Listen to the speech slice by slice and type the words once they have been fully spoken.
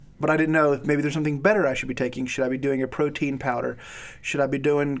But I didn't know if maybe there's something better I should be taking. Should I be doing a protein powder? Should I be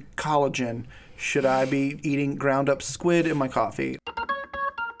doing collagen? Should I be eating ground up squid in my coffee?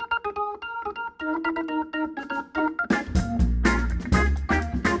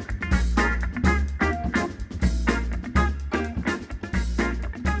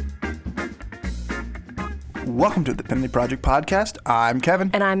 Welcome to the Penalty Project Podcast. I'm Kevin.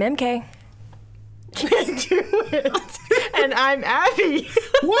 And I'm MK. Can't do it. And I'm Abbie.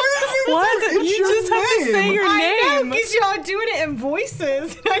 What? You just have to say your I know, name. because y'all are doing it in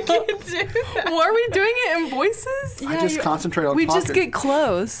voices. And I can't do that. Why are we doing it in voices? I just concentrate on We talking. just get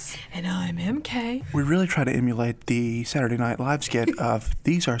close. And I'm MK. We really try to emulate the Saturday Night Live skit of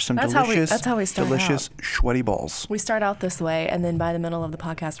these are some That's delicious, how we start delicious sweaty balls. We start out this way, and then by the middle of the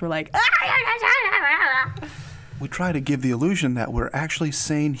podcast, we're like, We try to give the illusion that we're actually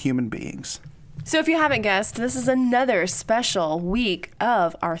sane human beings. So if you haven't guessed, this is another special week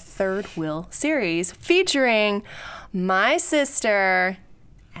of our Third Wheel series featuring my sister,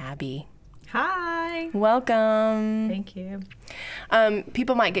 Abbie. Hi. Welcome. Thank you.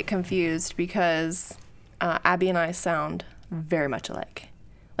 People might get confused because Abbie and I sound very much alike.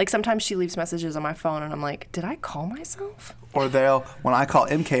 Like sometimes she leaves messages on my phone and I'm like, did I call myself? Or when I call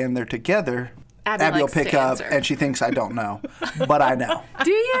MK and they're together, Abbie will likes to pick up answer. and she thinks I don't know. But I know.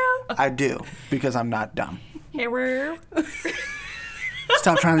 Do you? I do, because I'm not dumb. Hello.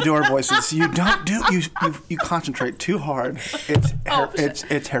 Stop trying to do our voices. You don't do you concentrate too hard.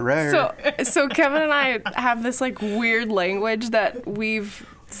 It's herrera. So Kevin and I have this like weird language that we've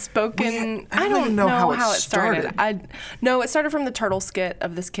spoken. I don't even know how it started. It started from the turtle skit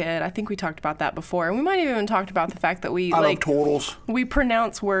of this kid. I think we talked about that before, and we might have even talked about the fact that we I love turtles. we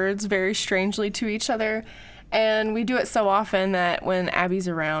pronounce words very strangely to each other. And we do it so often that when Abbie's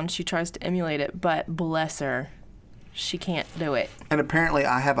around, she tries to emulate it, but bless her, she can't do it. And apparently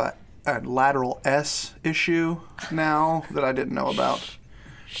I have a lateral S issue now that I didn't know about.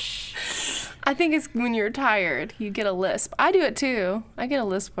 I think it's when you're tired, you get a lisp. I do it too. I get a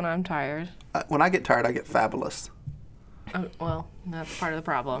lisp when I'm tired. When I get tired, I get fabulous. Oh, well, that's part of the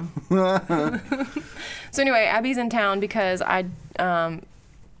problem. So anyway, Abbie's in town because I'd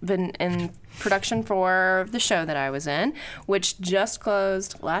been in production for the show that I was in, which just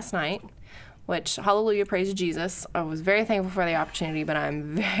closed last night, which, hallelujah, praise Jesus. I was very thankful for the opportunity, but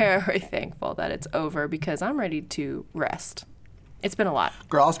I'm very thankful that it's over because I'm ready to rest. It's been a lot.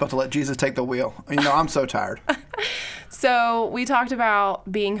 Girl, I was about to let Jesus take the wheel. I'm so tired. So we talked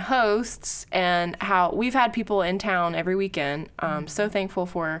about being hosts and how we've had people in town every weekend. So thankful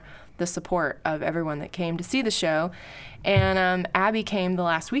for the support of everyone that came to see the show. And Abbie came the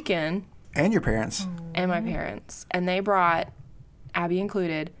last weekend. And your parents. And my parents. And they brought, Abbie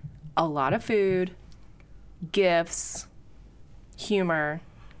included, a lot of food, gifts, humor.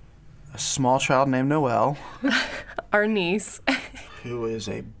 A small child named Noelle. Our niece. Who is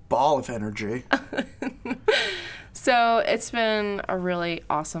a ball of energy. So it's been a really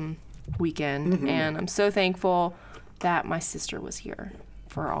awesome weekend, and I'm so thankful that my sister was here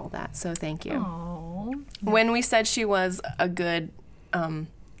for all that. So thank you. Aww. When we said she was a good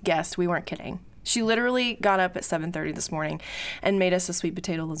guest, we weren't kidding. She literally got up at 7:30 this morning and made us a sweet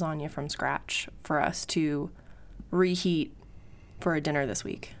potato lasagna from scratch for us to reheat for a dinner this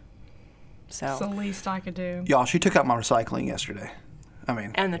week. So It's the least I could do. Y'all, she took out my recycling yesterday.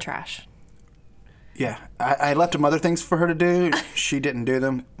 And the trash. Yeah. I left some other things for her to do. She didn't do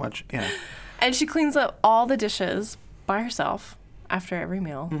them, which, And she cleans up all the dishes by herself after every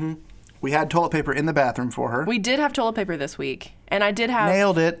meal. Mm-hmm. We had toilet paper in the bathroom for her. We did have toilet paper this week, and I did have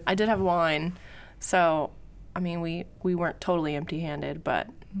Nailed it. I did have wine, so we weren't totally empty-handed, but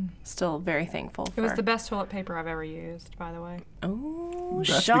still very thankful. It was the best toilet paper I've ever used, by the way. Oh,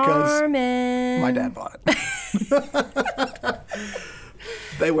 That's Charmin. because my dad bought it.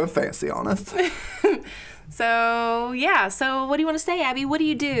 They went fancy on us. So what do you want to say, Abbie? What do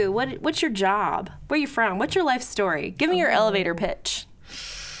you do? What's your job? Where are you from? What's your life story? Give me your elevator pitch.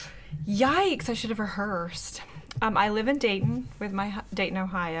 Yikes, I should have rehearsed. I live in Dayton, Dayton,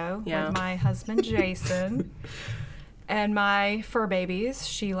 Ohio, with my husband, Jason, and my fur babies,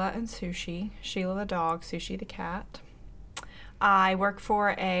 Sheila and Sushi. Sheila the dog, Sushi the cat. I work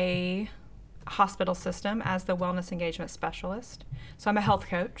for a hospital system as the wellness engagement specialist. So I'm a health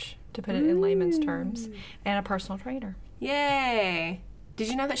coach, to put it in layman's terms, and a personal trainer. Yay. Did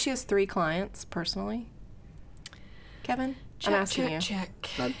you know that she has 3 clients personally? Kevin? I'm asking you. Check.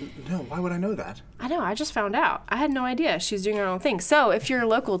 No, why would I know that? I know, I just found out. I had no idea she's doing her own thing. So if you're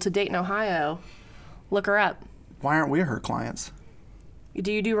local to Dayton, Ohio, look her up. Why aren't we her clients?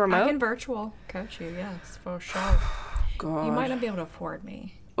 Do you do remote? I can virtual coach you, yes, for sure. God. You might not be able to afford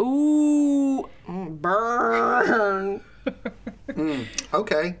me. Ooh, burn.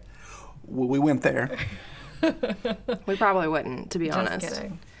 Okay. Well, we went there. We probably wouldn't, to be Just honest.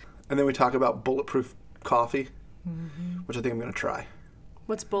 kidding. And then we talk about bulletproof coffee, which I think I'm going to try.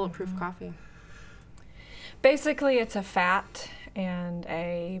 What's bulletproof coffee? Basically, it's a fat and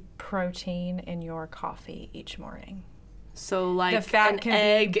a protein in your coffee each morning. So like The fat an can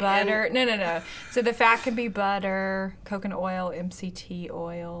egg be butter. and... No. So the fat can be butter, coconut oil, MCT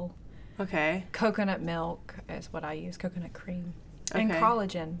oil, Okay. coconut milk is what I use, coconut cream, and Okay.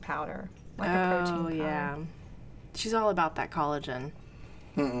 collagen powder, like a protein powder. Yeah. She's all about that collagen.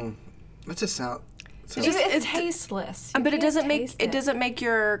 That just sounds... It's tasteless. But it can't doesn't taste make it doesn't make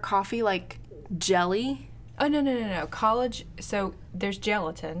your coffee like jelly. Oh no. Collagen. So there's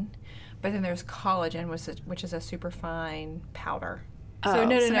gelatin, but then there's collagen, which is a super fine powder. Oh, So no.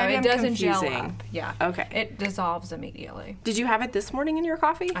 maybe It I'm doesn't gel confusing. up. Yeah. Okay. It dissolves immediately. Did you have it this morning in your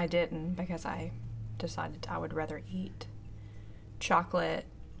coffee? I didn't because I decided I would rather eat chocolate,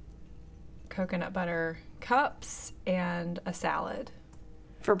 coconut butter cups, and a salad.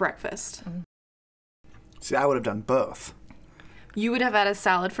 For breakfast. See, I would have done both. You would have had a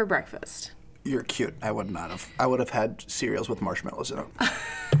salad for breakfast. You're cute. I would not have. I would have had cereals with marshmallows in them.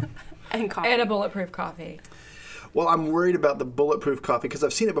 And coffee. And a bulletproof coffee. Well, I'm worried about the bulletproof coffee because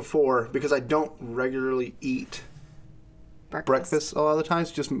I've seen it before because I don't regularly eat breakfast a lot of the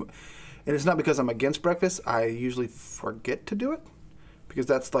times. And it's not because I'm against breakfast. I usually forget to do it because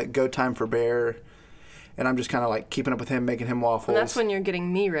that's like go time for Bear. And I'm just kind of like keeping up with him, making him waffles. And that's when you're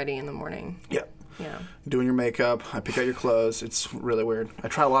getting me ready in the morning. Yeah. Yeah. Doing your makeup. I pick out your clothes. It's really weird. I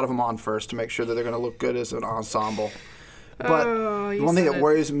try a lot of them on first to make sure that they're going to look good as an ensemble. But the one thing that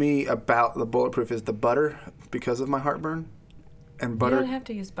worries me about the bulletproof is the butter because of my heartburn. And You butter don't have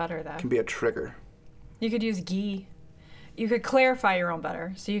to use butter though. can be a trigger. You could use ghee. You could clarify your own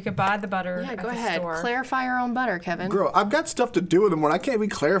butter. So you could buy the butter Yeah, at go the ahead. store. Clarify your own butter, Kevin. Girl, I've got stuff to do in the morning. I can't be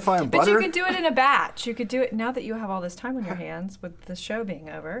clarifying But butter. you could do it in a batch. You could do it now that you have all this time on your hands with the show being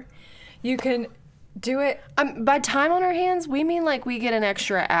over. You can do it, By time on our hands, we mean like we get an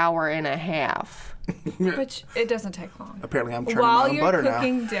extra hour and a half. but it doesn't take long. Apparently, I'm churning my While own you're butter now.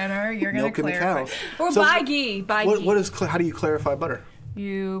 cooking dinner, you're going to Milking the clarify. cows. Or So buy ghee. How do you clarify butter?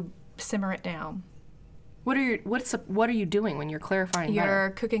 You simmer it down. What are you doing when you're clarifying You're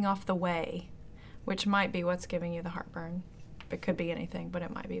butter? cooking off the whey, which might be what's giving you the heartburn. It could be anything, but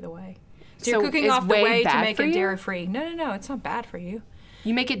it might be the whey. So you're cooking is off the whey whey to bad make for it you? dairy-free. No, it's not bad for you.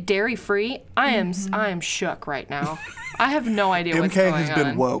 You make it dairy free? I am shook right now. I have no idea what's MK going has on.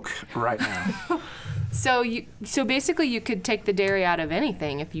 been woke right now. So basically you could take the dairy out of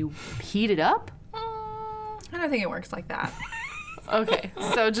anything if you heat it up? I don't think it works like that. Okay.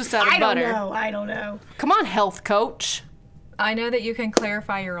 So just out of butter. I don't know. Come on, health coach. I know that you can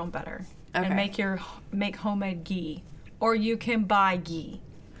clarify your own butter Okay. and make homemade ghee, or you can buy ghee.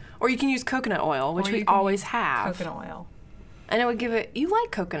 Or you can use coconut oil, which Or we you can always use have. Coconut oil. And it would give it. You like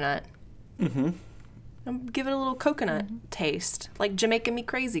coconut? Give it a little coconut taste, like Jamaican Me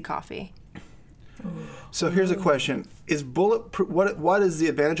Crazy coffee. So here's a question: Is bulletproof? What is the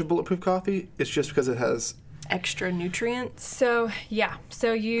advantage of bulletproof coffee? It's just because it has. Extra nutrients. So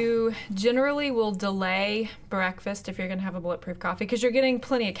you generally will delay breakfast if you're going to have a bulletproof coffee because you're getting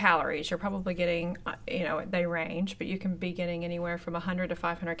plenty of calories. You're probably getting, they range, but you can be getting anywhere from 100 to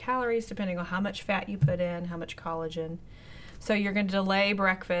 500 calories depending on how much fat you put in, how much collagen. So you're going to delay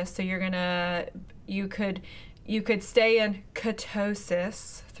breakfast. So you could stay in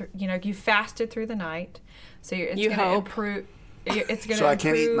ketosis. You fasted through the night. So it's going to improve. It's going to So I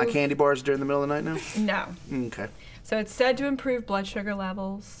can't eat my candy bars during the middle of the night now? No. Okay. So it's said to improve blood sugar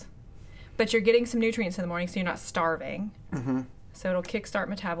levels, but you're getting some nutrients in the morning, so you're not starving. Mm-hmm. So it'll kickstart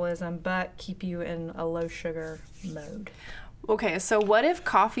metabolism, but keep you in a low sugar mode. Okay, so what if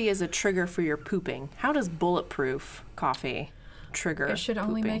coffee is a trigger for your pooping? How does bulletproof coffee trigger It should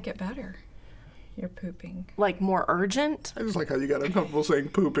only pooping? make it better. You're pooping. Like more urgent? I just like how you got uncomfortable saying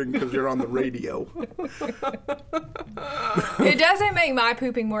pooping because you're on the radio. It doesn't make my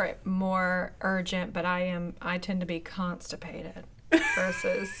pooping more urgent, but I tend to be constipated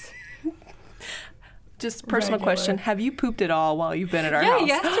versus. Just personal Regular. question. Have you pooped at all while you've been at our Yeah, house?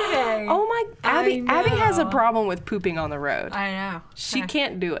 yesterday. Oh my, Abbie has a know. problem with pooping on the road. I know. She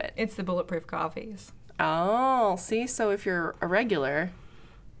can't do it. It's the bulletproof coffees. Oh, see? So if you're a regular.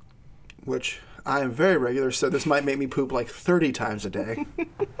 Which I am very regular, so this might make me poop like 30 times a day.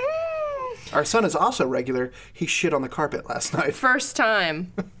 Our son is also regular. He shit on the carpet last night. First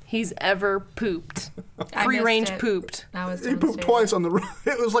time he's ever pooped. I Free missed range it. pooped. I was He pooped downstairs. twice on the roof.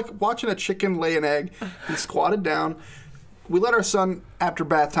 It was like watching a chicken lay an egg. He squatted down, we let our son, after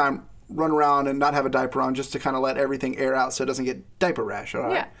bath time, run around and not have a diaper on just to kind of let everything air out so it doesn't get diaper rash, all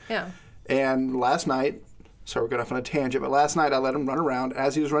right? Yeah. And last night, sorry, we're going off on a tangent, but last night I let him run around.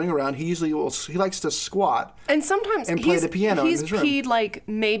 As he was running around, he likes to squat. And sometimes and play the piano in his room. He's peed like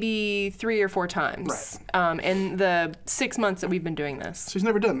maybe 3 or 4 times in the 6 months that we've been doing this. So he's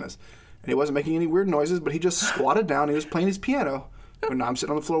never done this. And he wasn't making any weird noises, but he just squatted down. He was playing his piano. When I'm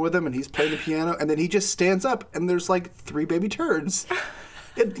sitting on the floor with him and he's playing the piano, and then he just stands up and there's like 3 baby turds.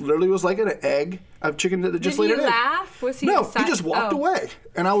 It literally was like an egg of chicken that just laid it in. Did he laugh? Was he No, he just walked away.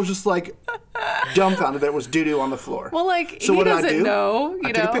 And I was just like dumbfounded that it was doo-doo on the floor. Well, like, so he what doesn't did I do? know,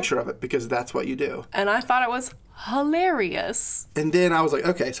 I took a picture of it because that's what you do. And I thought it was hilarious. And then I was like,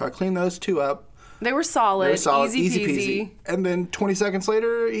 okay, so I cleaned those 2 up. They were solid, easy peasy. And then 20 seconds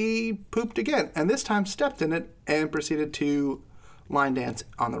later, he pooped again. And this time stepped in it and proceeded to line dance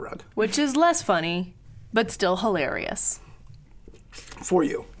on the rug. Which is less funny, but still hilarious. For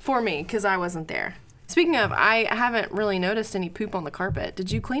you. For me, because I wasn't there. Speaking of, I haven't really noticed any poop on the carpet.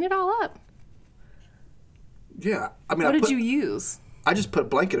 Did you clean it all up? Yeah. I mean, what did you use? I just put a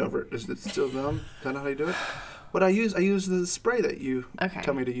blanket over it. Is it still numb? Is that not how you do it? What I use the spray that you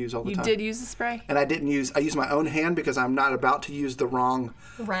tell me to use all the time. You did use the spray? And I used my own hand because I'm not about to use the wrong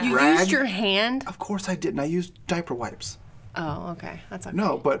rag. You used your hand? Of course I didn't. I used diaper wipes. Oh, okay. That's okay.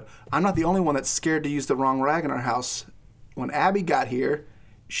 No, but I'm not the only one that's scared to use the wrong rag in our house. When Abbie got here,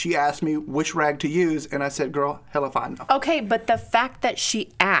 she asked me which rag to use, and I said, girl, hell if I know. Okay, but the fact that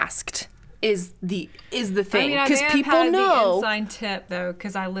she asked is the thing. I Because people had know. the inside tip, though,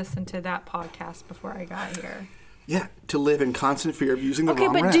 because I listened to that podcast before I got here. Yeah, to live in constant fear of using the wrong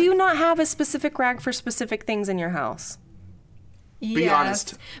rag. Okay, but do you not have a specific rag for specific things in your house? Be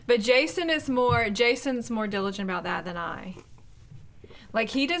honest. But Jason's more diligent about that than I. Like,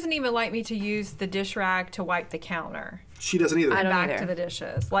 he doesn't even like me to use the dish rag to wipe the counter. She doesn't either. I don't back either. to the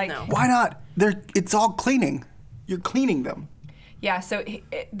dishes. Like, No. Why not? It's all cleaning. You're cleaning them. Yeah, so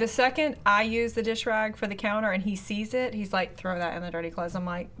the second I use the dish rag for the counter and he sees it, he's like, throw that in the dirty clothes. I'm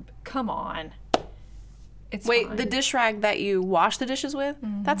like, come on. It's fine. The dish rag that you wash the dishes with,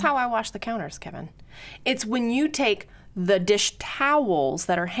 that's how I wash the counters, Kevin. It's when you take the dish towels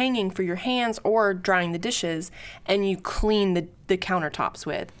that are hanging for your hands or drying the dishes and you clean the countertops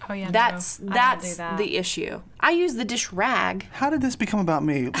with. Oh, yeah, That's no, I don't do that. the issue. I use the dish rag. How did this become about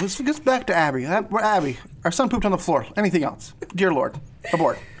me? Let's get back to Abbie. Abbie, our son pooped on the floor. Anything else? Dear Lord,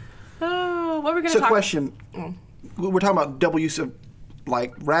 abort. What are we going to So talk question, we're talking about double use of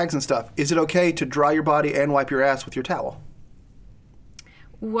like rags and stuff. Is it okay to dry your body and wipe your ass with your towel?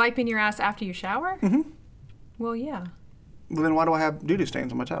 Wiping your ass after you shower? Mm-hmm. Well, yeah. Well, then why do I have doo-doo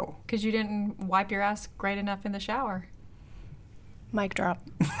stains on my towel? Because you didn't wipe your ass great enough in the shower. Mic drop.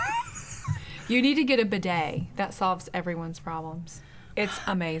 You need to get a bidet. That solves everyone's problems. It's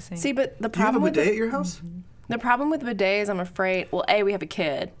amazing. See, but the Do you have a problem bidet at your house? the problem with bidets, I'm afraid, well, A, we have a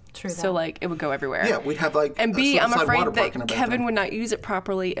kid. True So, that. like, it would go everywhere. Yeah, we'd have like And a B, I'm slip-slide afraid water park in our that Kevin bedroom. would not use it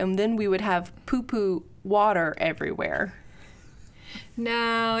properly, and then we would have poo-poo water everywhere.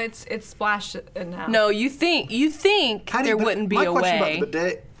 No, it's splashed now. No, you think there wouldn't be my a question way. about the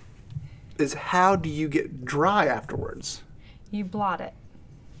bidet is how do you get dry afterwards? You blot it.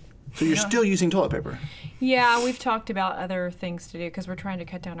 So you're still using toilet paper? Yeah, we've talked about other things to do because we're trying to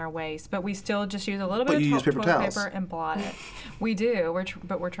cut down our waste, but we still just use a little bit But you use of paper toilet towels. paper and blot it. We do,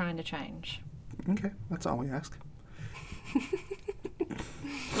 but we're trying to change. Okay, that's all we ask.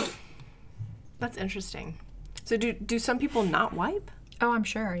 That's interesting. So do some people not wipe? Oh, I'm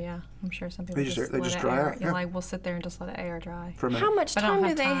sure. Yeah, I'm sure some people They just let dry it air. out, yeah. Like we'll sit there and just let it air dry. For a minute. How much But I don't time do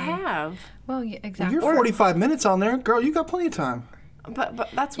have they time. have? Well, yeah, exactly. You're 45 minutes on there, girl. You got plenty of time. But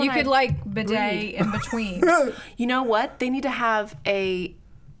that's when You could like bidet read. in between. You know what? They need to have a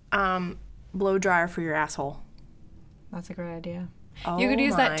blow dryer for your asshole. That's a great idea. Oh You could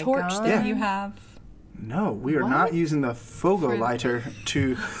use that my torch God. that Yeah. you have. No, we are not using the Fogo lighter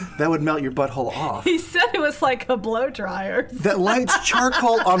that would melt your butthole off. He said it was like a blow dryer. That lights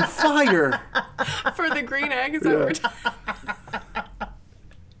charcoal on fire. For the green egg, is that what we're talking?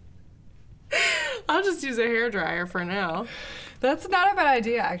 I'll just use a hairdryer for now. That's not a bad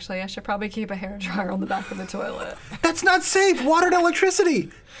idea, actually. I should probably keep a hair dryer on the back of the toilet. That's not safe. Water and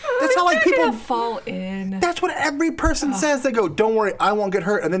electricity. That's how like people. Gonna fall in. That's what every person says. They go, "Don't worry, I won't get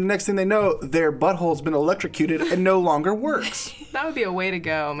hurt." And then the next thing they know, their butthole's been electrocuted and no longer works. That would be a way to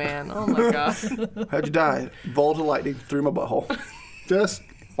go, man. Oh my God. How'd you die? Bolt of lightning through my butthole. Just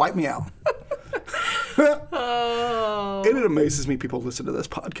wipe me out. Oh. And it amazes me people listen to this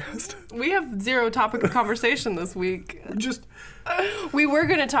podcast. We have zero topic of conversation this week. Just... We were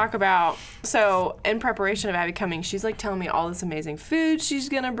going to talk about, so in preparation of Abbie coming, she's like telling me all this amazing food she's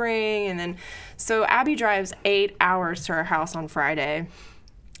going to bring. And then, so Abbie drives 8 hours to her house on Friday,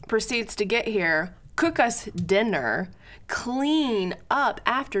 proceeds to get here, cook us dinner, clean up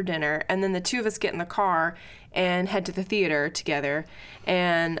after dinner, and then the two of us get in the car and head to the theater together.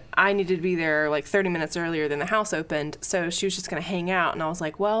 And I needed to be there like 30 minutes earlier than the house opened, so she was just gonna hang out. And I was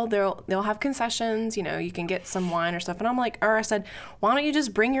like, well, they'll have concessions, you know, you can get some wine or stuff. And I'm like, or I said, why don't you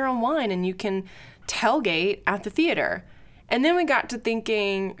just bring your own wine and you can tailgate at the theater? And then we got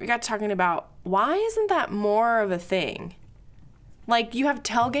talking about, why isn't that more of a thing? Like, you have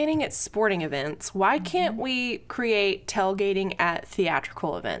tailgating at sporting events. Why can't we create tailgating at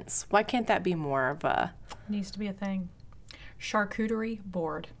theatrical events? Why can't that be more of a... Needs to be a thing. Charcuterie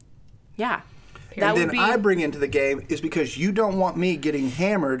board. Yeah. And then I bring into the game is because you don't want me getting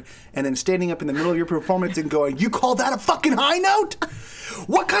hammered and then standing up in the middle of your performance and going, you call that a fucking high note?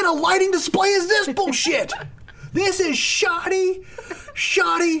 What kind of lighting display is this bullshit? This is shoddy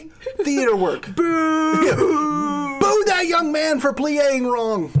theater work. Boo! Boo that young man for playing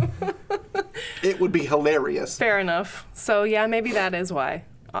wrong. It would be hilarious. Fair enough. So, yeah, maybe that is why.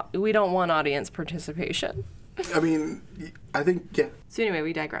 We don't want audience participation. I mean, I think, yeah. So anyway,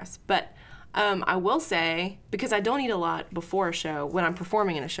 we digress. But I will say, because I don't eat a lot before a show, when I'm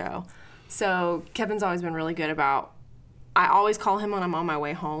performing in a show, so Kevin's always been really good about, I always call him when I'm on my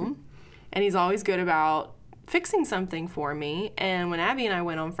way home, and he's always good about fixing something for me. And when Abbie and I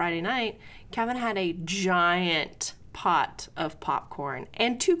went on Friday night, Kevin had a giant pot of popcorn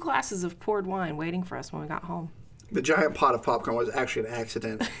and 2 glasses of poured wine waiting for us when we got home. The giant pot of popcorn was actually an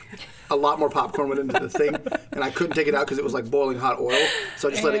accident. A lot more popcorn went into the thing, and I couldn't take it out because it was like boiling hot oil, so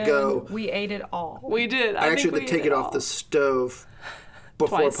I just let it go. We ate it all. We did. I actually had to take it off the stove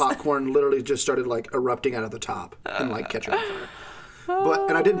before Twice. Popcorn literally just started like erupting out of the top and like catching on fire.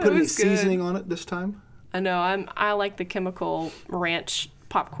 And I didn't put any seasoning on it this time. I know. I like the chemical ranch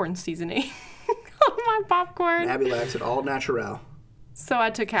popcorn seasoning on my popcorn. Abbie likes it all natural. So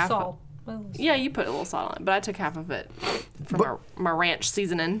I took half. Salt. Yeah, you put a little salt on it, but I took half of it from my ranch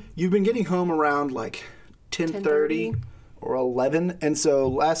seasoning. You've been getting home around like 10:30 or 11, and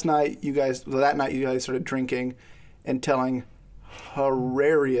so that night you guys started drinking and telling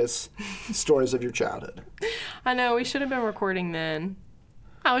hilarious stories of your childhood. I know, we should have been recording then.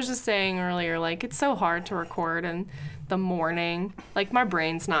 I was just saying earlier, like, it's so hard to record in the morning. Like, my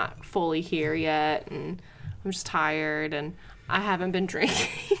brain's not fully here yet, and I'm just tired, and I haven't been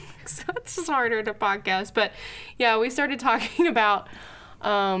drinking. So it's just harder to podcast. But yeah, we started talking about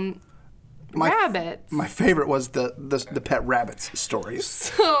rabbits. My favorite was the pet rabbits stories.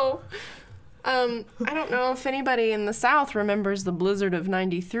 So I don't know if anybody in the South remembers the blizzard of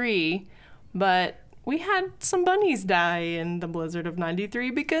 '93, but we had some bunnies die in the blizzard of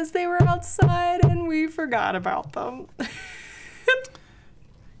 '93 because they were outside and we forgot about them.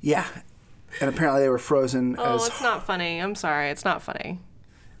 Yeah. And apparently they were frozen as... Oh, it's not funny. I'm sorry. It's not funny.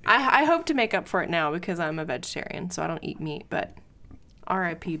 I hope to make up for it now because I'm a vegetarian, so I don't eat meat, but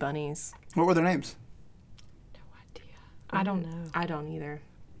R.I.P. bunnies. What were their names? No idea. I don't know. I don't either.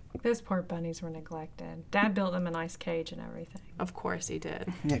 Those poor bunnies were neglected. Dad built them a nice cage and everything. Of course he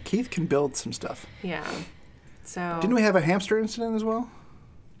did. Yeah, Keith can build some stuff. Yeah. So. Didn't we have a hamster incident as well?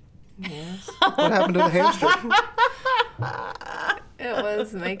 Yes. What happened to the hamster? It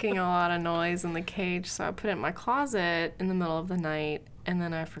was making a lot of noise in the cage, so I put it in my closet in the middle of the night, and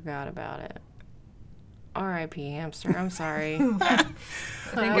then I forgot about it. R.I.P. hamster. I'm sorry. I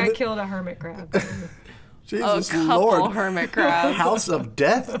think I killed a hermit crab. Jesus a couple Lord. hermit crabs. House of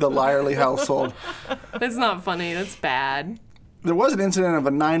death, the Lyerly household. It's not funny. That's bad. There was an incident of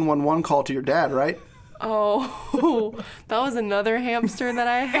a 911 call to your dad, right? Oh, that was another hamster that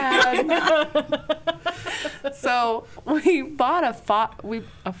I had. So we bought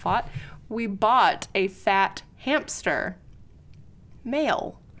we bought a fat hamster,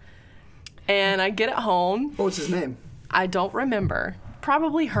 male. And I get it home. What was his name? I don't remember.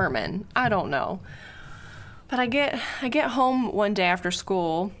 Probably Herman. I don't know. But I get home one day after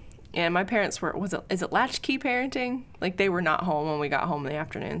school, and my parents is it latchkey parenting? Like, they were not home when we got home in the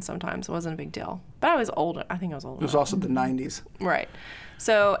afternoon sometimes. It wasn't a big deal. But I was older. I think I was older. It was also the 90s. Right.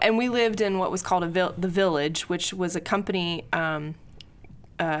 So, and we lived in what was called the Village, which was a company. A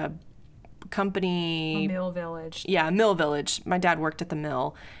mill village. Yeah, a mill village. My dad worked at the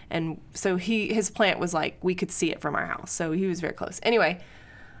mill, and so his plant was like, we could see it from our house, so he was very close. Anyway,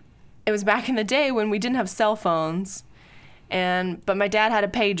 it was back in the day when we didn't have cell phones, but my dad had a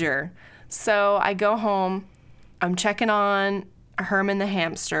pager, So I go home, I'm checking on Herman the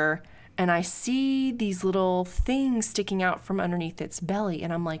hamster, and I see these little things sticking out from underneath its belly,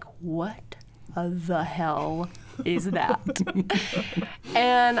 and I'm like, what the hell is that?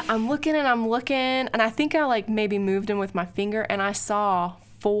 And I'm looking, and I think I like maybe moved him with my finger, and I saw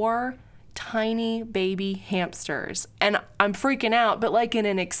 4 tiny baby hamsters, and I'm freaking out, but like in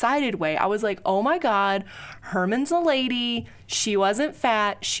an excited way. I was like, oh my God, Herman's a lady. She wasn't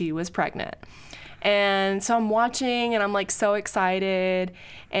fat, she was pregnant. And so I'm watching, and I'm like so excited,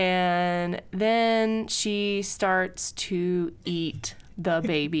 and then she starts to eat the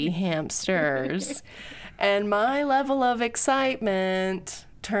baby hamsters, and my level of excitement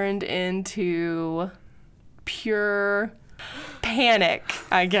turned into pure panic,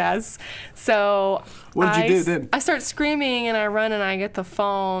 I guess. So what did you do then? I start screaming, and I run, and I get the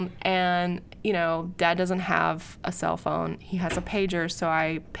phone, and Dad doesn't have a cell phone. He has a pager, so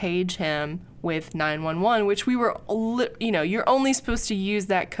I page him with 911, which we were, you're only supposed to use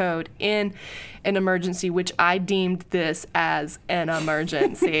that code in an emergency, which I deemed this as an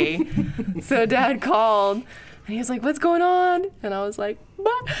emergency. So Dad called, and he was like, what's going on? And I was like,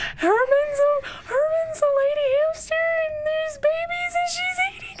 but Herman's a lady hamster, and there's babies, and she's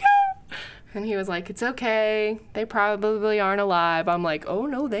eating them. And he was like, it's okay. They probably aren't alive. I'm like, oh,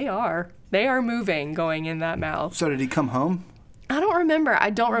 no, they are. They are moving, going in that mouth. So did he come home? I don't remember. I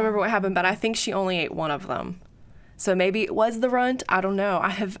don't remember what happened, but I think she only ate one of them. So maybe it was the runt. I don't know. I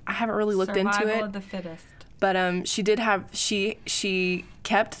haven't really looked into it. Survival of the fittest. But she did have she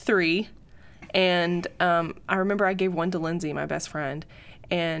kept 3, and I remember I gave one to Lindsay, my best friend,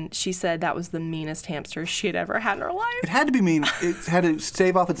 and she said that was the meanest hamster she had ever had in her life. It had to be mean. It had to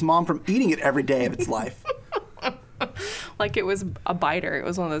stave off its mom from eating it every day of its life. Like it was a biter. It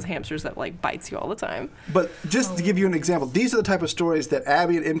was one of those hamsters that like bites you all the time. But just to give you an example, these are the type of stories that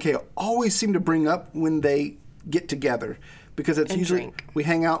Abbie and MK always seem to bring up when they get together, because it's usually drink. We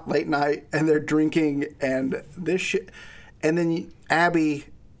hang out late night and they're drinking and this shit, and then Abbie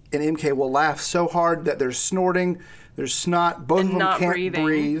and MK will laugh so hard that they're snorting, there's snot, both and of them can't breathing.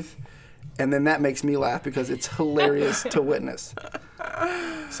 breathe, and then that makes me laugh because it's hilarious to witness.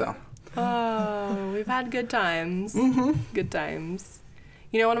 So. Oh, we've had good times. Mm-hmm. Good times.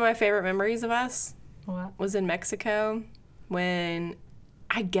 One of my favorite memories of us was in Mexico when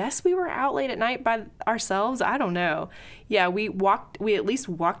I guess we were out late at night by ourselves. I don't know. Yeah, we at least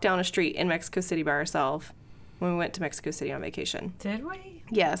walked down a street in Mexico City by ourselves when we went to Mexico City on vacation. Did we?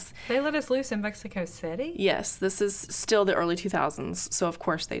 Yes. They let us loose in Mexico City? Yes, this is still the early 2000s, so of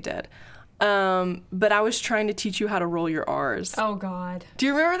course they did. But I was trying to teach you how to roll your R's. Oh, God. Do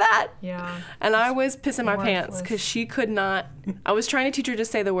you remember that? Yeah. And I was pissing my pants worthless. because she could not. I was trying to teach her to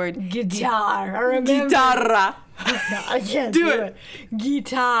say the word Guitar. I remember. guitarra. No, I can't Do do it. it.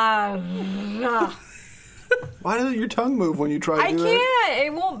 Guitarra. Why doesn't your tongue move when you try to I do can't.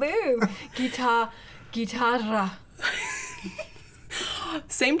 It won't move. Guitarra.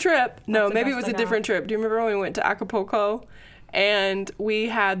 Same trip. No, the maybe it best was I a got. different trip. Do you remember when we went to Acapulco? And we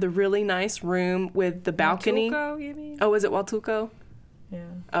had the really nice room with the balcony. Huatulco, you mean? Oh, was it Huatulco? Yeah.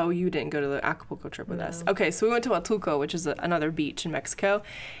 Oh, you didn't go to the Acapulco trip with us. Okay, so we went to Huatulco, which is another beach in Mexico,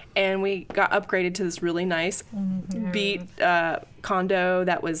 and we got upgraded to this really nice beach condo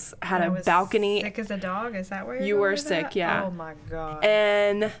that had a balcony. Sick as a dog. Is that where You were sick, that? yeah. Oh my God.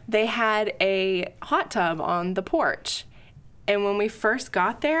 And they had a hot tub on the porch. And when we first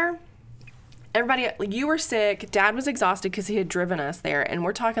got there, everybody, you were sick. Dad was exhausted because he had driven us there. And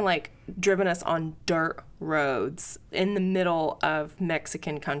we're talking like driven us on dirt roads in the middle of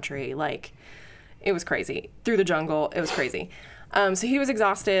Mexican country. Like, it was crazy. Through the jungle. It was crazy. So he was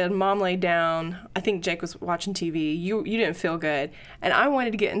exhausted. Mom laid down. I think Jake was watching TV. You didn't feel good. And I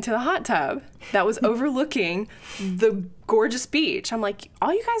wanted to get into the hot tub that was overlooking the gorgeous beach. I'm like,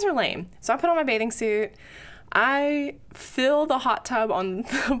 all you guys are lame. So I put on my bathing suit. I fill the hot tub on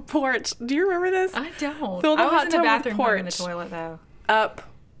the porch. Do you remember this? I don't. Fill the I was hot in the tub bathroom with in the porch. toilet though. Up.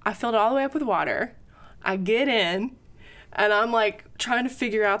 I filled it all the way up with water. I get in, and I'm like trying to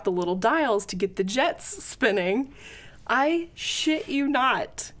figure out the little dials to get the jets spinning. I shit you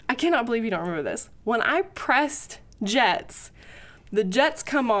not. I cannot believe you don't remember this. When I pressed jets, the jets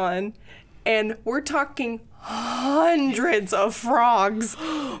come on, and we're talking hundreds of frogs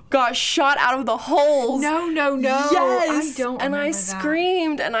got shot out of the holes. No. Yes. I don't and I remember that.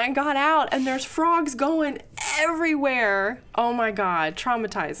 screamed and I got out and there's frogs going everywhere. Oh my God,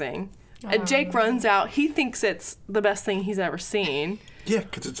 traumatizing. And Jake runs out. He thinks it's the best thing he's ever seen. Yeah,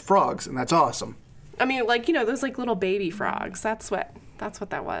 because it's frogs, and that's awesome. I mean, like, those like little baby frogs. That's what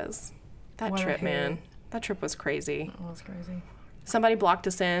that was. That What a trip, hoot. man. That trip was crazy. That was crazy. somebody blocked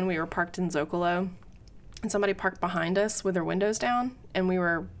us in. We were parked in Zocalo, and somebody parked behind us with their windows down, and we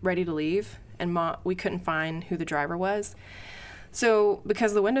were ready to leave, and we couldn't find who the driver was. So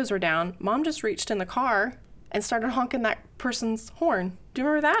because the windows were down, Mom just reached in the car and started honking that person's horn. Do you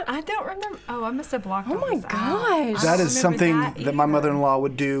remember that? I don't remember. Oh, I must have blocked Oh my gosh. That is something that my mother-in-law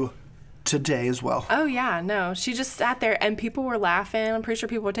would do today as well. Oh yeah, no. She just sat there and people were laughing. I'm pretty sure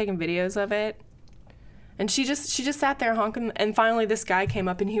people were taking videos of it. And she just sat there honking, and finally this guy came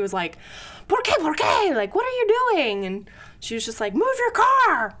up and he was like, "Por qué? Like, what are you doing?" And she was just like, "Move your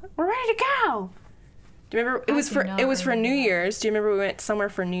car. We're ready to go." Do you remember? It was for New Year's. Do you remember we went somewhere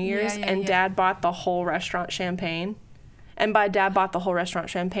for New Year's and Dad bought the whole restaurant champagne? And by Dad bought the whole restaurant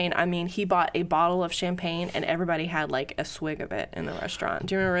champagne, I mean he bought a bottle of champagne and everybody had like a swig of it in the restaurant.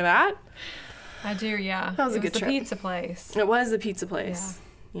 Do you remember that? I do, yeah. That was a good trip. It was the pizza place. It was the pizza place.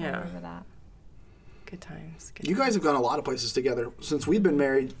 Yeah. I remember that. Good times. You guys have gone a lot of places together. Since we've been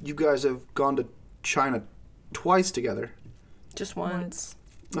married, you guys have gone to China twice together. Just once.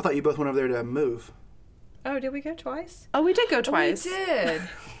 I thought you both went over there to move. Oh, did we go twice? Oh, we did go twice. We did.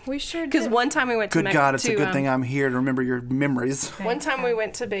 We sure did. Because one time we went to Good God, it's a good thing I'm here to remember your memories. One time we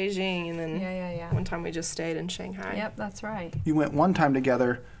went to Beijing, and then Yeah. one time we just stayed in Shanghai. Yep, that's right. You went one time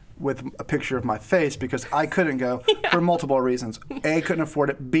together with a picture of my face because I couldn't go for multiple reasons. A, couldn't afford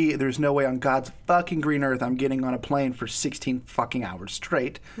it. B, there's no way on God's fucking green earth I'm getting on a plane for 16 fucking hours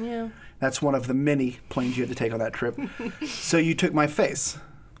straight. Yeah. That's one of the many planes you had to take on that trip. So you took my face.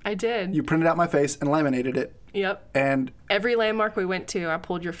 I did. You printed out my face and laminated it. Yep. And every landmark we went to, I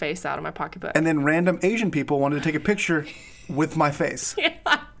pulled your face out of my pocketbook. And then random Asian people wanted to take a picture with my face. Yeah,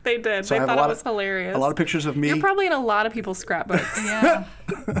 they did. So they thought it was hilarious. A lot of pictures of me. You're probably in a lot of people's scrapbooks. Yeah.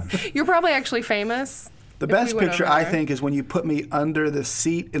 You're probably actually famous. The best picture, I think, is when you put me under the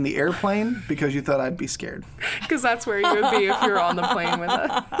seat in the airplane because you thought I'd be scared. Because that's where you would be if you were on the plane with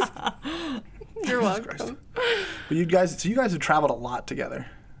us. You're welcome. But you guys have traveled a lot together.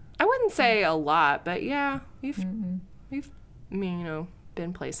 I wouldn't say a lot, but yeah, we've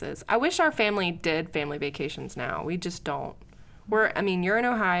been places. I wish our family did family vacations now. We just don't. You're in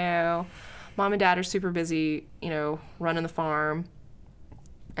Ohio. Mom and Dad are super busy, running the farm.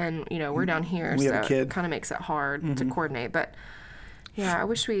 And, we're down here, we so have a kid. It kind of makes it hard to coordinate. But, yeah, I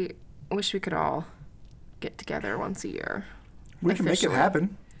wish we could all get together once a year. We can make it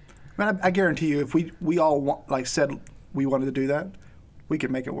happen. I guarantee you, if we all said we wanted to do that, we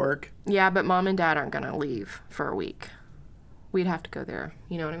could make it work. Yeah, but Mom and Dad aren't going to leave for a week. We'd have to go there.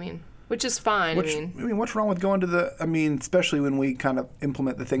 You know what I mean? Which is fine. What's wrong with going to especially when we kind of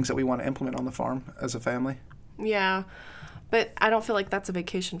implement the things that we want to implement on the farm as a family? Yeah, but I don't feel like that's a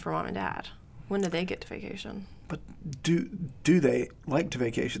vacation for Mom and Dad. When do they get to vacation? But do they like to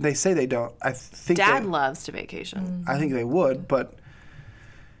vacation? They say they don't. I think Dad loves to vacation. I think they would, but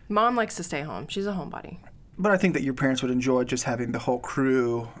Mom likes to stay home. She's a homebody. But I think that your parents would enjoy just having the whole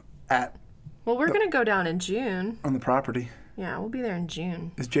crew at. Well, we're going to go down in June. On the property. Yeah, we'll be there in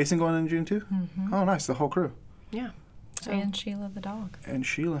June. Is Jason going in June too? Mm-hmm. Oh, nice. The whole crew. Yeah. So. And Sheila the dog. And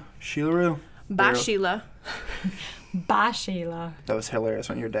Sheila-roo. Bye, Sheila. Bye, Sheila. That was hilarious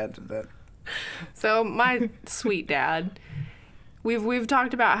when your dad did that. So my sweet dad, we've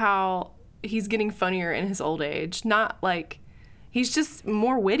talked about how he's getting funnier in his old age. Not like he's just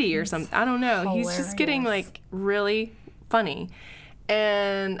more witty or something. I don't know. Hilarious. He's just getting really funny.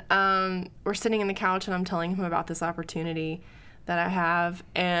 And we're sitting on the couch and I'm telling him about this opportunity that I have,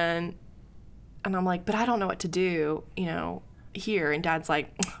 and I'm like, but I don't know what to do, here. And Dad's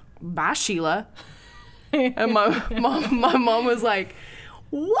like, bye, Sheila. And my mom was like,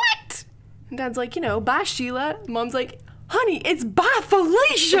 what? And Dad's like, bye, Sheila. Mom's like, honey, it's bye,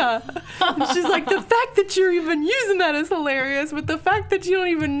 Felicia. And she's like, the fact that you're even using that is hilarious, but the fact that you don't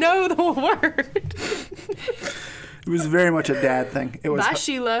even know the word. It was very much a dad thing. It was bye,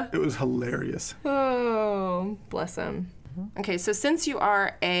 Sheila. It was hilarious. Oh, bless him. Okay, so since you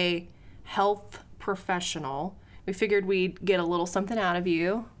are a health professional, we figured we'd get a little something out of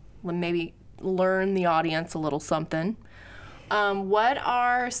you, maybe learn the audience a little something. What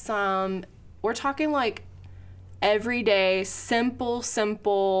are some, we're talking like everyday, simple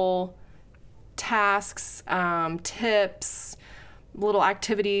tasks, tips, little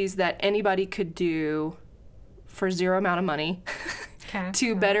activities that anybody could do for zero amount of money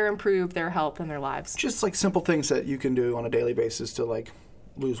to better improve their health and their lives. Just like simple things that you can do on a daily basis to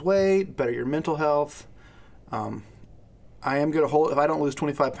lose weight, better your mental health. I am going to hold, if I don't lose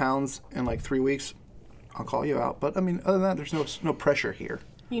 25 pounds in 3 weeks, I'll call you out. But other than that, there's no pressure here.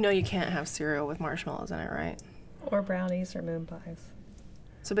 You can't have cereal with marshmallows in it, right? Or brownies or moon pies.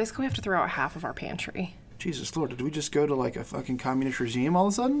 So basically we have to throw out half of our pantry. Jesus Lord, did we just go to like a fucking communist regime all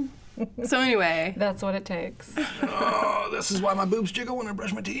of a sudden? So anyway. That's what it takes. Oh, this is why my boobs jiggle when I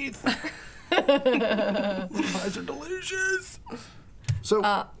brush my teeth. These eyes are delicious.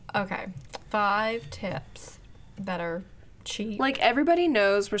 So, okay. 5 tips that are cheap. Like, everybody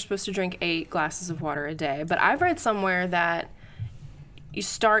knows we're supposed to drink 8 glasses of water a day, but I've read somewhere that you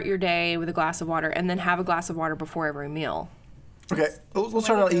start your day with a glass of water and then have a glass of water before every meal. okay, let's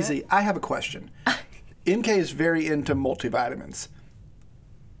start out easy. I have a question. MK is very into multivitamins.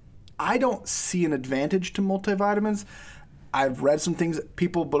 I don't see an advantage to multivitamins. I've read some things that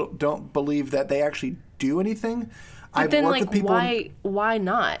people don't believe that they actually do anything. But then, like, why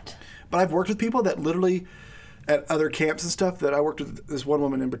not? But I've worked with people that literally, at other camps and stuff, that I worked with this one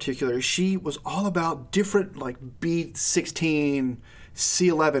woman in particular. She was all about different, like, B16,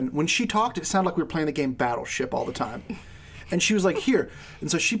 C11. When she talked, it sounded like we were playing the game Battleship all the time. And she was like, here.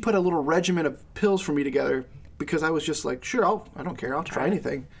 And so she put a little regimen of pills for me together because I was just like, sure, I don't care. I'll try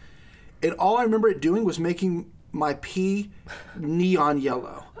anything. And all I remember it doing was making my pee neon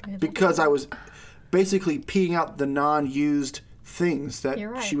yellow because I was basically peeing out the non-used things that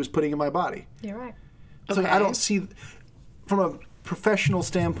she was putting in my body. You're right. So I don't see, from a professional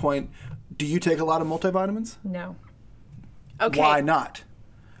standpoint, do you take a lot of multivitamins? No. Okay. Why not?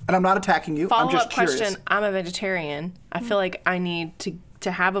 And I'm not attacking you. I'm just curious. Follow-up question. I'm a vegetarian. I feel like I need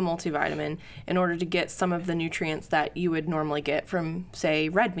to have a multivitamin in order to get some of the nutrients that you would normally get from, say,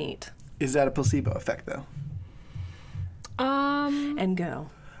 red meat. Is that a placebo effect, though? And go.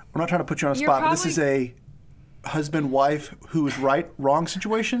 I'm not trying to put you on a spot, but this is a husband-wife who is right-wrong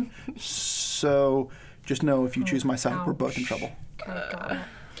situation. So just know if you choose my side, we're both in trouble.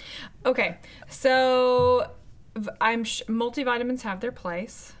 Okay, so multivitamins have their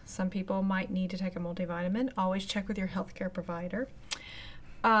place. Some people might need to take a multivitamin. Always check with your healthcare provider.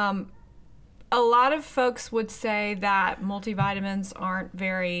 A lot of folks would say that multivitamins aren't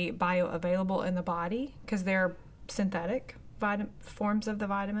very bioavailable in the body because they're synthetic forms of the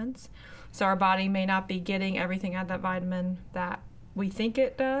vitamins. So our body may not be getting everything out of that vitamin that we think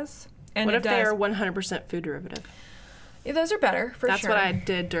it does. And what if they're 100% food derivative? Yeah, those are better, for sure. That's what I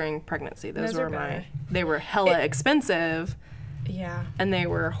did during pregnancy. Those were they were hella expensive. Yeah. And they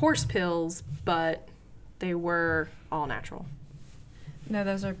were horse pills, but they were all natural. No,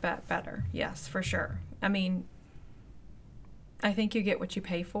 those are better. Yes, for sure. I mean, I think you get what you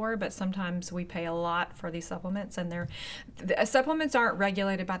pay for, but sometimes we pay a lot for these supplements, and the supplements aren't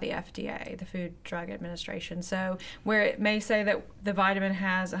regulated by the FDA, the Food Drug Administration. So where it may say that the vitamin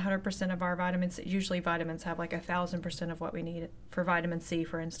has 100% of our vitamins, usually vitamins have like 1,000% of what we need for vitamin C,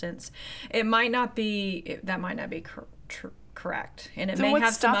 for instance. That might not be correct, and it may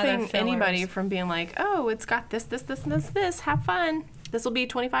have some other fillers. Anybody from being like, oh, it's got this, and this. Have fun. This will be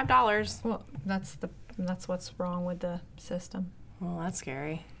 $25. Well, that's what's wrong with the system. Well, that's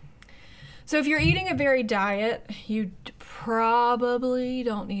scary. So if you're eating a varied diet, you probably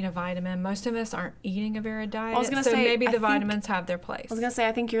don't need a vitamin. Most of us aren't eating a varied diet, maybe the vitamins have their place. I was going to say,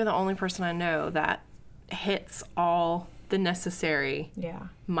 I think you're the only person I know that hits all the necessary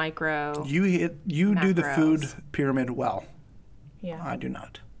micro. You do the food pyramid well. Yeah. I do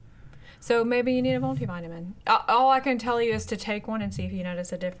not. So maybe you need a multivitamin. All I can tell you is to take one and see if you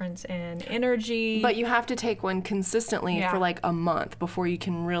notice a difference in energy. But you have to take one consistently for like a month before you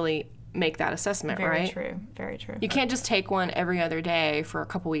can really make that assessment, right? Very true. Very true. You can't just take one every other day for a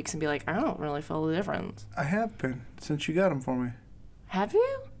couple weeks and be like, I don't really feel the difference. I have been since you got them for me. Have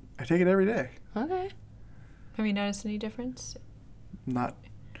you? I take it every day. Okay. Have you noticed any difference? Not.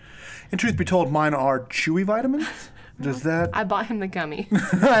 In truth be told, mine are chewy vitamins. Does that? I bought him the gummy.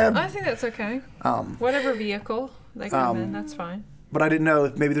 I think that's okay. Whatever vehicle they come in, that's fine. But I didn't know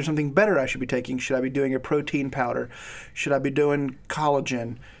if maybe there's something better I should be taking. Should I be doing a protein powder? Should I be doing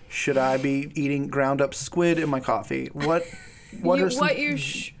collagen? Should I be eating ground up squid in my coffee? What you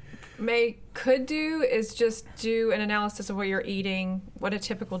could do is just do an analysis of what you're eating, what a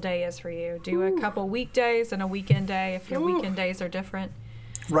typical day is for you. Do a couple weekdays and a weekend day if your weekend days are different.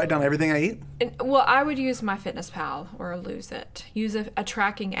 Write down everything I eat? Well, I would use MyFitnessPal or Lose It. Use a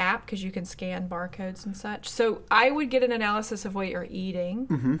tracking app because you can scan barcodes and such. So I would get an analysis of what you're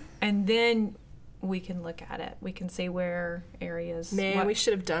eating, and then we can look at it. We can see where areas... Man, we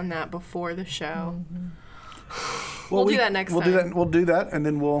should have done that before the show. Mm-hmm. We'll do that next time. We'll do that, and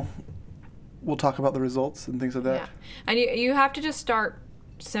then we'll talk about the results and things like that. Yeah. And you have to just start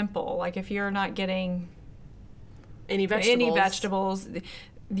simple. Like if you're not getting... Any vegetables, I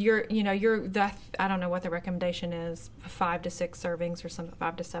don't know what the recommendation is, 5 to 6 servings or something,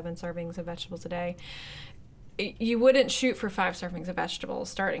 5 to 7 servings of vegetables a day. You wouldn't shoot for 5 servings of vegetables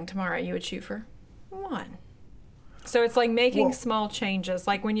starting tomorrow. You would shoot for 1. So it's like making small changes.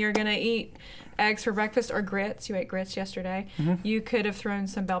 Like when you're going to eat eggs for breakfast or grits, you ate grits yesterday, you could have thrown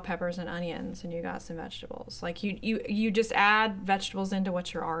some bell peppers and onions and you got some vegetables. Like you just add vegetables into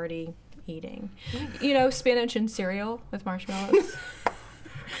what you're already eating. You know, spinach and cereal with marshmallows.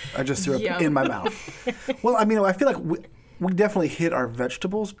 I just threw it in my mouth. Well, I mean, I feel like we definitely hit our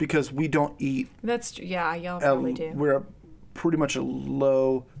vegetables because we don't eat. That's true. Yeah, y'all probably do. We're pretty much a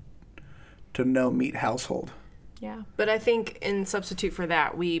low to no meat household. Yeah. But I think in substitute for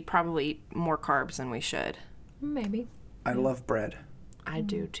that, we probably eat more carbs than we should. Maybe. I love bread. I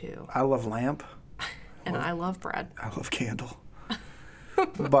do too. I love lamb. And I love bread. I love candle.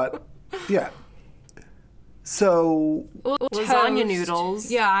 But, yeah. So. Lasagna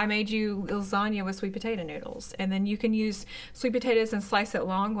noodles. Yeah, I made you lasagna with sweet potato noodles. And then you can use sweet potatoes and slice it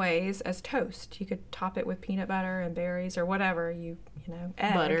long ways as toast. You could top it with peanut butter and berries or whatever, you know,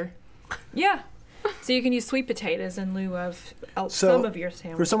 egg. Butter. Yeah. So you can use sweet potatoes in lieu of some of your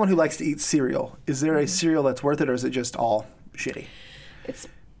sandwich. For someone who likes to eat cereal, is there a cereal that's worth it, or is it just all shitty? It's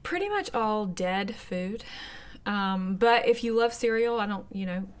pretty much all dead food. But if you love cereal, I don't,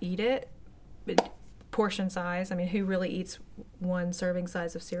 eat it. But portion size. I mean, who really eats one serving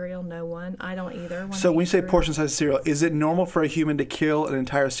size of cereal? No one. I don't either. So when you say portion size of cereal, is it normal for a human to kill an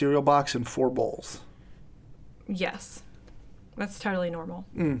entire cereal box in 4 bowls? Yes. That's totally normal.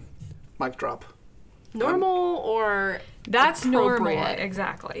 Mic drop. Normal or that's normal,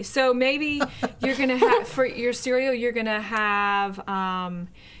 exactly. So maybe you're gonna have for your cereal. You're gonna have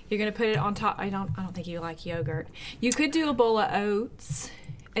you're gonna put it on top. I don't think you like yogurt. You could do a bowl of oats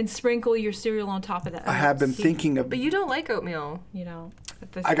and sprinkle your cereal on top of the oats. I have been thinking of. But you don't like oatmeal. You don't.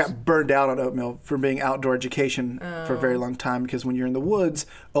 I got burned out on oatmeal from being outdoor education for a very long time because when you're in the woods,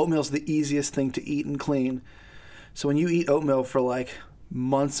 oatmeal's the easiest thing to eat and clean. So when you eat oatmeal for like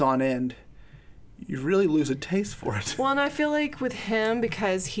months on end, you really lose a taste for it. Well, and I feel like with him,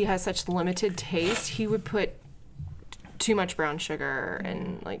 because he has such limited taste, he would put too much brown sugar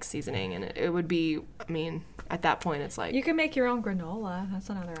and like seasoning, and it would be, I mean, at that point it's like... You can make your own granola. That's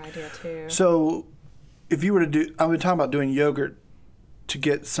another idea too. So if you were to do, I've been talking about doing yogurt to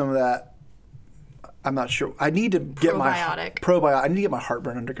get some of that, I'm not sure. I need to get probiotic. I need to get my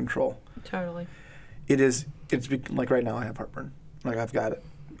heartburn under control. Totally. It's like right now I have heartburn. Like I've got it.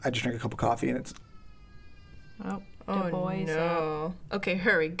 I just drank a cup of coffee and it's... Oh boys. No. Okay,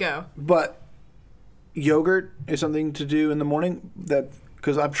 hurry, go. But yogurt is something to do in the morning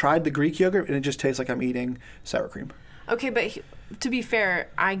because I've tried the Greek yogurt and it just tastes like I'm eating sour cream. Okay, but to be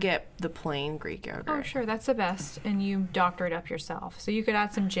fair, I get the plain Greek yogurt. Oh, sure, that's the best, and you doctor it up yourself. So you could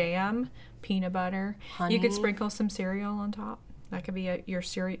add some jam, peanut butter. Honey. You could sprinkle some cereal on top. That could be your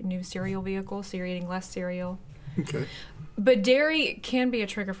new cereal vehicle, so you're eating less cereal. Okay. But dairy can be a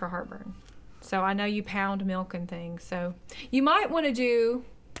trigger for heartburn. So I know you pound milk and things. So you might want to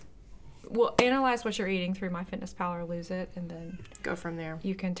analyze what you're eating through MyFitnessPal or Lose It, and then go from there.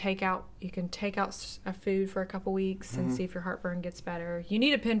 You can take out a food for a couple weeks and see if your heartburn gets better. You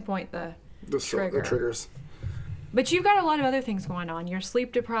need to pinpoint the triggers. But you've got a lot of other things going on. You're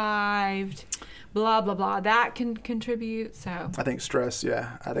sleep deprived, blah blah blah. That can contribute. So I think stress.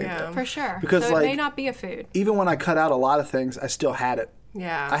 Yeah, I think for sure. Because so it may not be a food. Even when I cut out a lot of things, I still had it.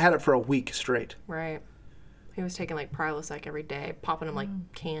 Yeah. I had it for a week straight. Right. He was taking like Prilosec every day, popping them like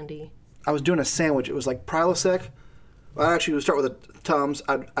candy. I was doing a sandwich. It was like Prilosec. Well, actually, we'd start with a Tums.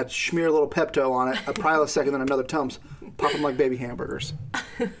 I'd smear a little Pepto on it, a Prilosec, and then another Tums. Pop them like baby hamburgers.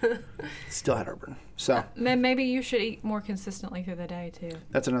 Still had heartburn. So then maybe you should eat more consistently through the day too.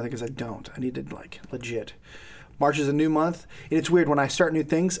 That's another thing, because I don't. I need to legit. March is a new month. And it's weird when I start new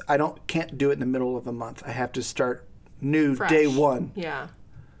things. Can't do it in the middle of a month. I have to start new fresh. Day one. Yeah.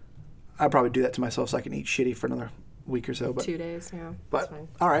 I'll probably do that to myself so I can eat shitty for another week or so. But 2 days. Yeah. But that's fine.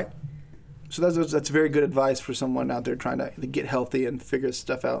 All right. So that's very good advice for someone out there trying to get healthy and figure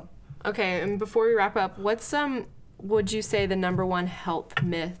stuff out. Okay, and before we wrap up, what's would you say the number one health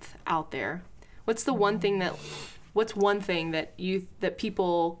myth out there? What's one thing that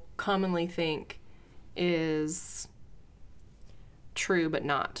people commonly think is true but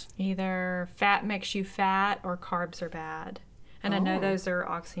not? Either fat makes you fat or carbs are bad. And I know those are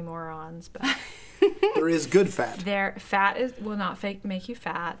oxymorons, but there is good fat. Fat will not make you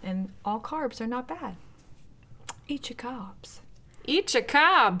fat, and all carbs are not bad. Eat your carbs. Eat your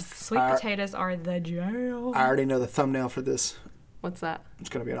carbs. Sweet potatoes are the jam. I already know the thumbnail for this. What's that? It's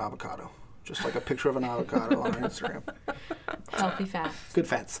going to be an avocado. Just like a picture of an avocado on our Instagram. Healthy fats. Good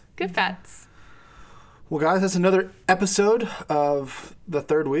fats. Good fats. Well, guys, that's another episode of The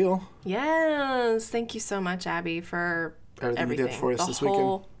Third Wheel. Yes. Thank you so much, Abbie, for everything you did for us this weekend. The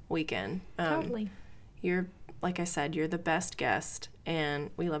whole weekend. Totally. You're, like I said, you're the best guest, and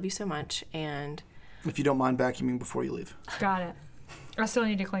we love you so much. And if you don't mind vacuuming before you leave. Got it. I still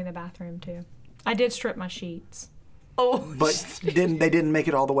need to clean the bathroom, too. I did strip my sheets. Oh, but they didn't make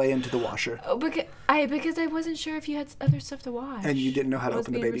it all the way into the washer. Oh, because I wasn't sure if you had other stuff to wash. And you didn't know how to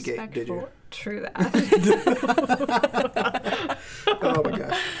open the baby gate, did you? True that. Oh my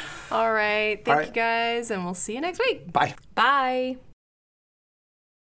gosh. All right. Thank you guys, and we'll see you next week. Bye. Bye.